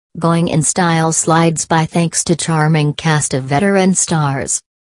Going in style slides by thanks to charming cast of veteran stars.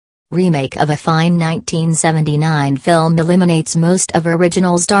 Remake of a fine 1979 film eliminates most of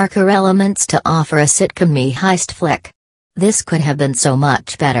original's darker elements to offer a sitcommy heist flick. This could have been so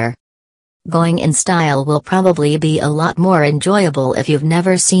much better. Going in style will probably be a lot more enjoyable if you've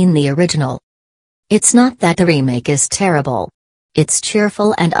never seen the original. It's not that the remake is terrible. It's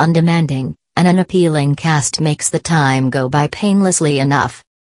cheerful and undemanding, and an appealing cast makes the time go by painlessly enough.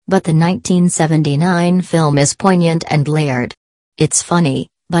 But the 1979 film is poignant and layered. It's funny,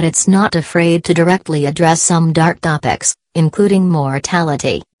 but it's not afraid to directly address some dark topics, including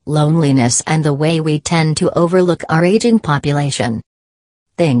mortality, loneliness, and the way we tend to overlook our aging population.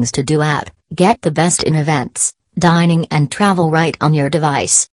 Things to do at: get the best in events, dining, and travel right on your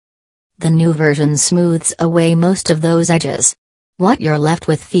device. The new version smooths away most of those edges. What you're left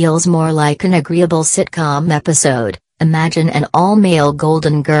with feels more like an agreeable sitcom episode. Imagine an all-male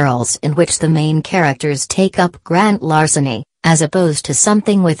Golden Girls in which the main characters take up grand larceny, as opposed to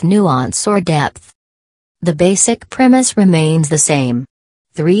something with nuance or depth. The basic premise remains the same.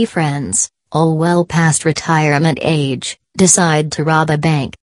 3 friends, all well past retirement age, decide to rob a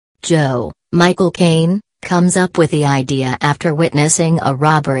bank. Joe, Michael Caine, comes up with the idea after witnessing a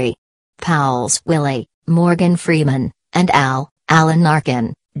robbery. Pals Willie, Morgan Freeman, and Alan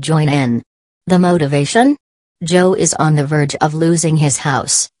Arkin, join in. The motivation? Joe is on the verge of losing his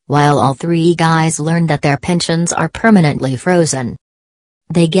house, while all 3 guys learn that their pensions are permanently frozen.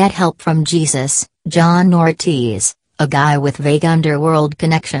 They get help from Jesus, John Ortiz, a guy with vague underworld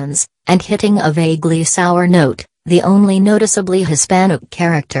connections, and hitting a vaguely sour note, the only noticeably Hispanic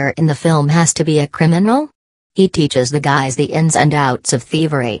character in the film has to be a criminal? He teaches the guys the ins and outs of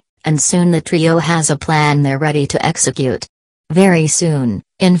thievery, and soon the trio has a plan they're ready to execute. Very soon,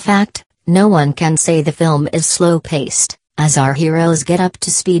 in fact. No one can say the film is slow-paced, as our heroes get up to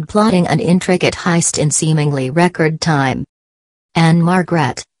speed plotting an intricate heist in seemingly record time. Anne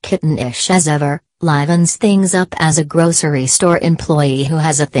Margaret, kittenish as ever, livens things up as a grocery store employee who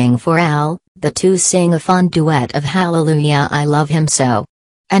has a thing for Al. The 2 sing a fun duet of Hallelujah I Love Him So.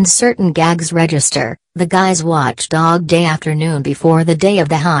 And certain gags register. The guys watch Dog Day Afternoon before the day of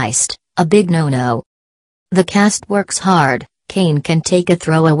the heist, a big no-no. The cast works hard. Caine can take a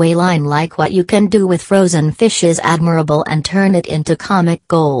throwaway line like "what you can do with frozen fish is admirable" and turn it into comic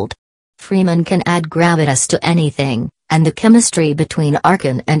gold. Freeman can add gravitas to anything, and the chemistry between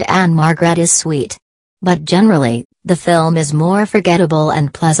Arkin and Anne Margaret is sweet. But generally, the film is more forgettable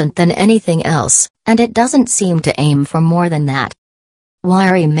and pleasant than anything else, and it doesn't seem to aim for more than that. Why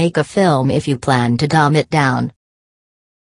remake a film if you plan to dumb it down?